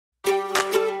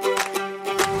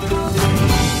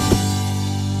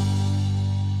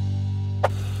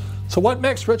So what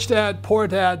makes Rich Dad, Poor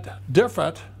Dad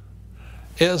different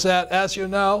is that, as you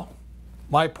know,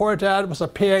 my poor dad was a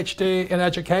PhD in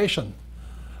education.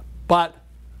 But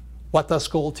what does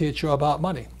school teach you about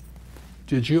money?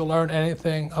 Did you learn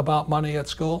anything about money at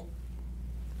school?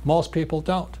 Most people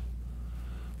don't.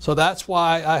 So that's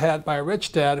why I had my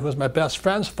rich dad, who was my best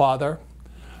friend's father,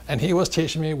 and he was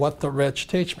teaching me what the rich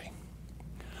teach me.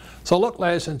 So look,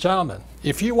 ladies and gentlemen,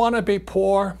 if you want to be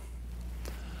poor,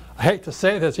 I hate to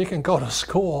say this, you can go to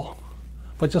school,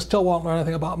 but you still won't learn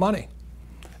anything about money.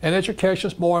 And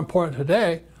education is more important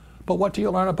today, but what do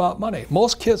you learn about money?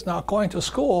 Most kids now going to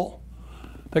school,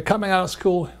 they're coming out of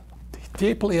school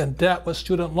deeply in debt with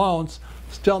student loans,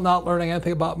 still not learning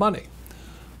anything about money.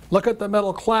 Look at the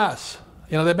middle class.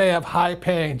 You know, they may have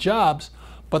high-paying jobs,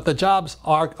 but the jobs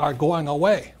are going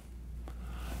away.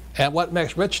 And what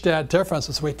makes Rich Dad different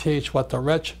is we teach what the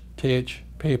rich teach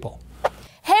people.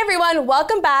 Hey everyone,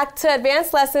 welcome back to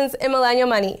Advanced Lessons in Millennial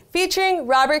Money, featuring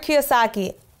Robert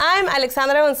Kiyosaki. I'm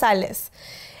Alexandra Gonzalez.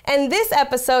 And this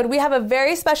episode, we have a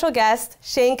very special guest,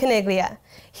 Shane Caniglia.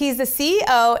 He's the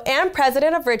CEO and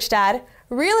president of Rich Dad,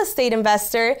 real estate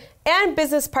investor, and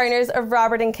business partners of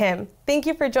Robert and Kim. Thank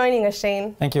you for joining us,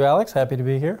 Shane. Thank you, Alex. Happy to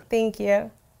be here. Thank you.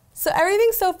 So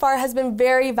everything so far has been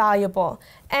very valuable.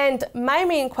 And my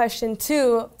main question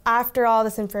too, after all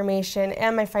this information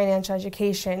and my financial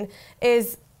education,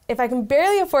 is if I can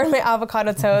barely afford my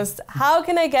avocado toast, how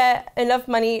can I get enough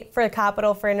money for a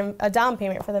capital for a down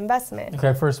payment for the investment?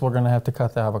 Okay, first we're going to have to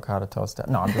cut the avocado toast out.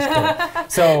 No, I'm just kidding.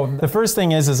 So the first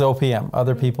thing is OPM,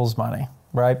 other people's money,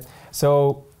 right?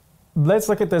 So let's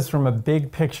look at this from a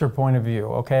big picture point of view,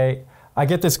 okay? I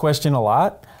get this question a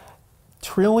lot.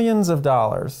 Trillions of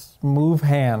dollars move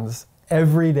hands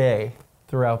every day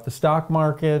throughout the stock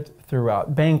market,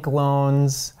 throughout bank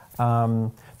loans,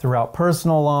 throughout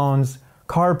personal loans,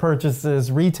 car purchases,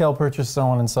 retail purchases, so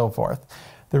on and so forth.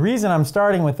 The reason I'm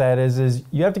starting with that is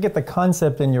you have to get the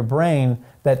concept in your brain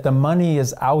that the money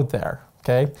is out there,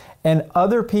 okay? And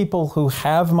other people who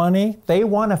have money, they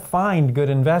want to find good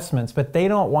investments, but they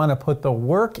don't want to put the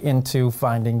work into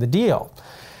finding the deal.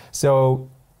 So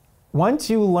once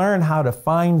you learn how to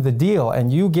find the deal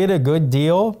and you get a good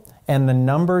deal and the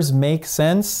numbers make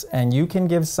sense and you can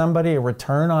give somebody a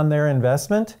return on their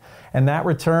investment, and that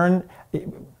return,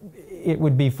 it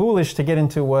would be foolish to get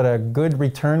into what a good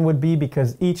return would be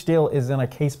because each deal is in a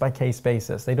case-by-case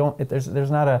basis.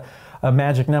 There's not a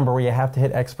magic number where you have to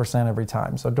hit X% every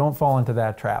time. So don't fall into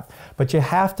that trap. But you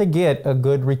have to get a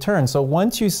good return. So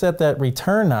once you set that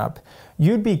return up,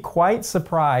 you'd be quite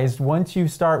surprised once you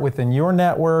start within your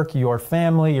network, your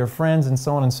family, your friends, and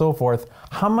so on and so forth,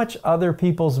 how much other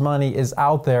people's money is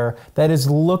out there that is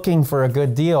looking for a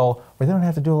good deal where they don't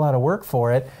have to do a lot of work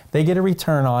for it. They get a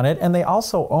return on it, and they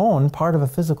also own part of a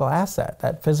physical asset,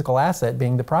 that physical asset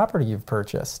being the property you've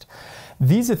purchased.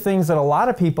 These are things that a lot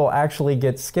of people actually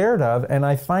get scared of, and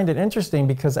I find it interesting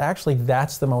because actually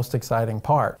that's the most exciting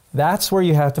part. That's where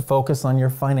you have to focus on your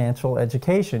financial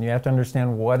education. You have to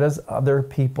understand what does other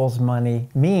people's money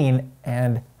mean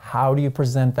and how do you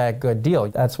present that good deal.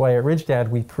 That's why at Rich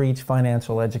Dad we preach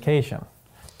financial education.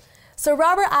 So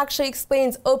Robert actually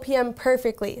explains OPM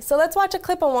perfectly. So let's watch a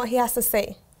clip on what he has to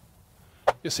say.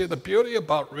 You see, the beauty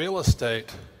about real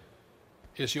estate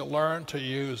is you learn to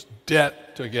use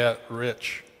debt to get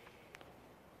rich.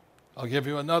 I'll give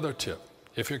you another tip.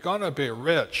 If you're going to be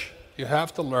rich, you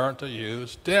have to learn to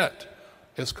use debt.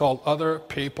 It's called other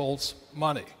people's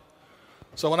money.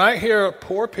 So when I hear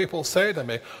poor people say to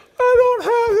me, I don't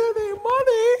have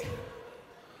any money,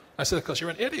 I said, because you're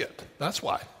an idiot. That's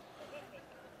why.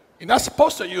 You're not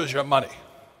supposed to use your money.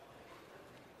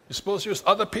 You're supposed to use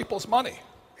other people's money.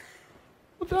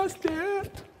 But that's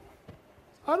debt.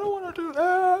 I don't want to do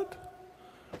that.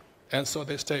 And so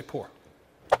they stay poor.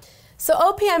 So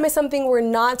OPM is something we're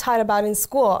not taught about in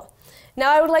school.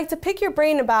 Now I would like to pick your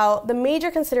brain about the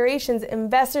major considerations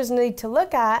investors need to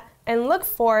look at and look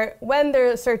for when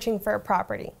they're searching for a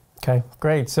property. Okay,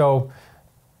 great. So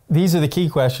these are the key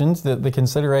questions. The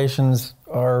considerations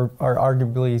are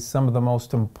arguably some of the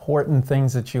most important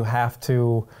things that you have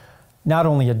to not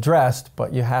only address,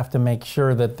 but you have to make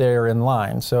sure that they're in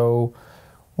line. So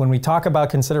when we talk about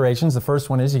considerations, the first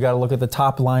one is you got to look at the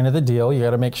top line of the deal. You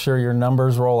got to make sure your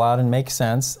numbers roll out and make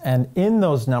sense. And in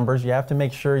those numbers, you have to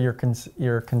make sure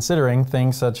you're considering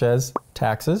things such as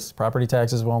taxes. Property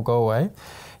taxes won't go away.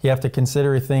 You have to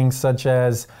consider things such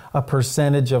as a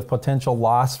percentage of potential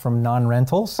loss from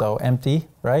non-rentals, so empty,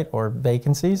 right, or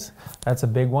vacancies. That's a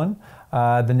big one.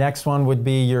 The next one would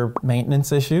be your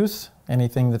maintenance issues.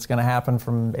 Anything that's going to happen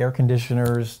from air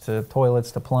conditioners to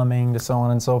toilets to plumbing to so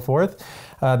on and so forth.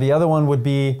 The other one would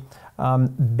be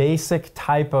basic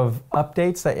type of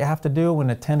updates that you have to do when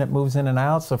a tenant moves in and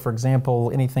out. So for example,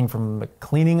 anything from the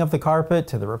cleaning of the carpet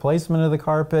to the replacement of the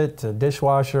carpet to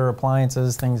dishwasher,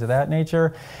 appliances, things of that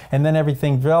nature. And then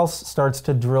everything else starts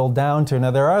to drill down to,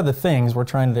 now there are the things we're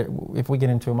trying to, if we get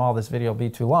into them all, this video will be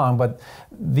too long, but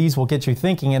these will get you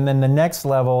thinking. And then the next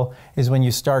level is when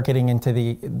you start getting into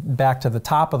back to the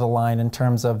top of the line in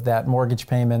terms of that mortgage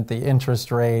payment, the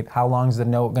interest rate, how long is the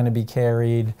note going to be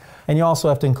carried. And you also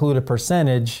have to include a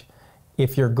percentage.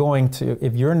 If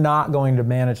you're not going to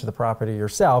manage the property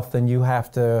yourself, then you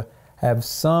have to have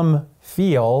some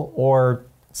feel or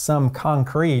some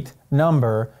concrete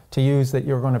number to use that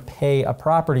you're going to pay a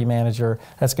property manager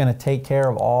that's going to take care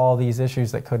of all these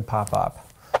issues that could pop up.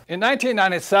 In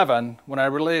 1997, when I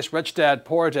released Rich Dad,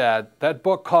 Poor Dad, that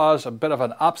book caused a bit of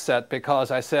an upset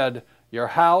because I said, your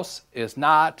house is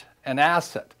not an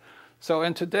asset. So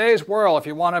in today's world, if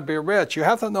you want to be rich, you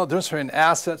have to know the difference between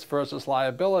assets versus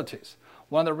liabilities.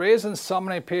 One of the reasons so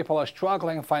many people are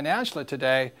struggling financially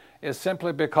today is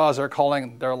simply because they're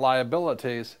calling their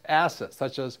liabilities assets,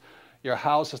 such as your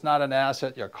house is not an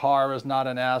asset, your car is not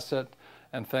an asset,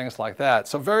 and things like that.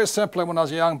 So very simply, when I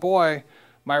was a young boy,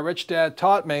 my rich dad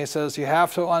taught me, he says, you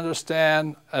have to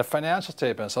understand a financial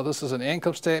statement. So this is an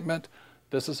income statement,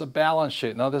 this is a balance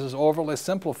sheet. Now this is overly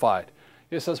simplified.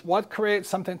 He says, what creates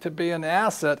something to be an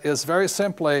asset is very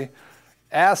simply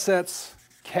assets,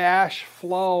 cash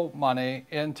flow money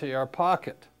into your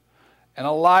pocket. And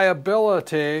a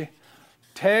liability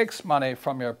takes money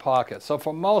from your pocket. So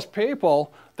for most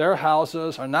people, their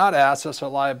houses are not assets or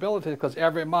liabilities because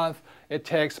every month it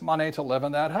takes money to live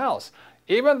in that house.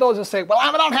 Even those who say, well,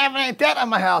 I don't have any debt on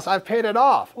my house, I've paid it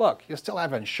off. Look, you still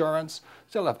have insurance,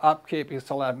 still have upkeep, you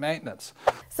still have maintenance.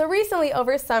 So recently,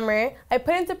 over summer, I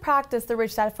put into practice the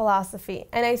Rich Dad philosophy,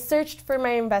 and I searched for my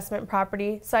investment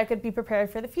property so I could be prepared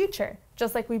for the future,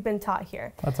 just like we've been taught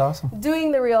here. That's awesome.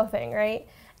 Doing the real thing, right?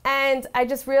 And I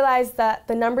just realized that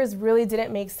the numbers really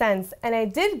didn't make sense, and I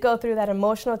did go through that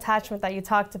emotional attachment that you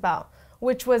talked about,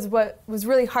 which was what was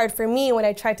really hard for me when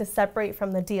I tried to separate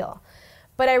from the deal.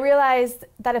 But I realized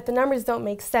that if the numbers don't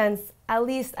make sense, at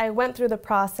least I went through the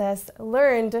process,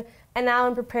 learned, and now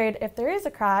I'm prepared if there is a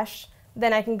crash,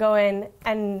 then I can go in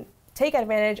and take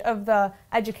advantage of the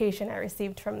education I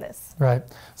received from this. Right.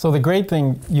 So the great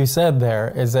thing you said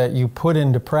there is that you put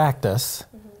into practice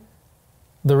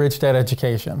the Rich Dad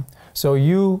education. So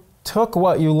you took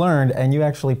what you learned and you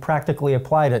actually practically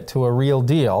applied it to a real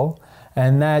deal,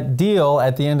 and that deal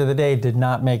at the end of the day did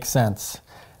not make sense.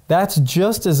 That's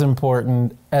just as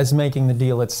important as making the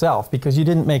deal itself because you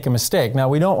didn't make a mistake. Now,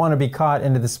 we don't want to be caught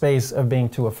into the space of being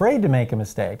too afraid to make a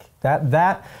mistake.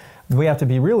 That we have to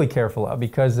be really careful of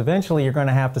because eventually you're going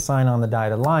to have to sign on the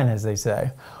dotted line, as they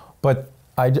say. But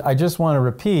I just want to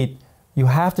repeat, you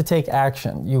have to take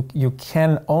action. You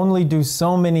can only do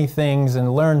so many things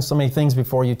and learn so many things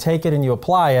before you take it and you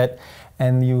apply it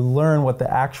and you learn what the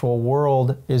actual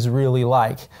world is really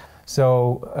like.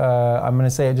 So I'm going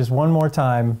to say it just one more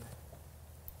time.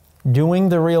 Doing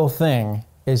the real thing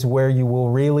is where you will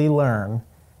really learn,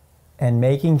 and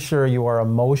making sure you are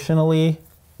emotionally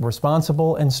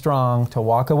responsible and strong to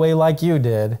walk away like you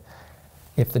did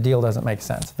if the deal doesn't make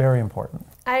sense. Very important.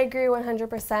 I agree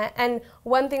 100%. And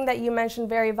one thing that you mentioned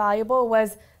very valuable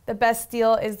was the best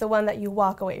deal is the one that you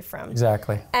walk away from.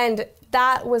 Exactly. And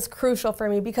that was crucial for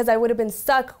me because I would have been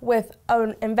stuck with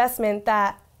an investment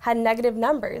that had negative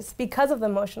numbers because of the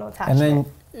emotional attachment. And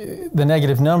then the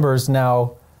negative numbers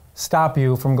now stop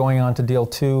you from going on to deal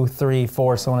 2, 3,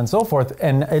 4, so on and so forth.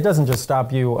 And it doesn't just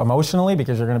stop you emotionally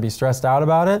because you're going to be stressed out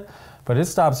about it, but it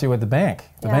stops you with the bank.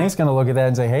 The bank's going to look at that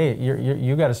and say, hey,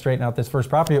 you got to straighten out this first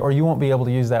property or you won't be able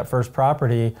to use that first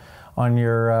property on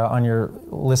your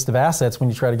list of assets when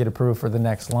you try to get approved for the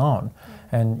next loan.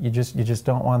 And you just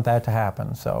don't want that to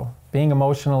happen. So being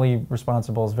emotionally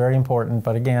responsible is very important,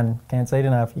 but again, can't say it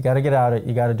enough. You got to get out it.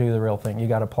 You got to do the real thing. You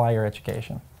got to apply your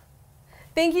education.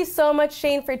 Thank you so much,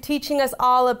 Shane, for teaching us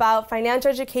all about financial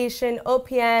education,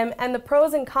 OPM, and the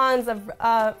pros and cons of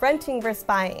renting versus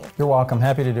buying. You're welcome.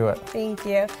 Happy to do it. Thank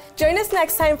you. Join us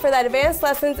next time for the Advanced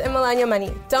Lessons in Millennial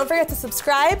Money. Don't forget to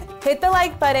subscribe, hit the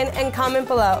like button, and comment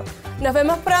below. Nos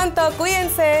vemos pronto.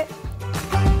 Cuídense.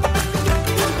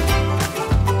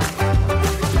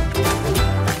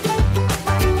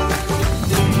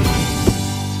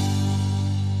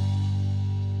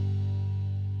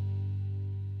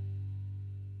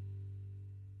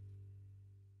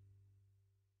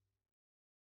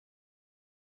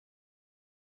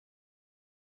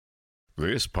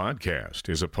 This podcast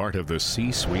is a part of the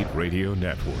C-Suite Radio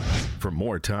Network. For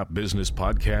more top business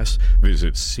podcasts,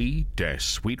 visit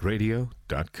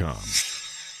c-suiteradio.com.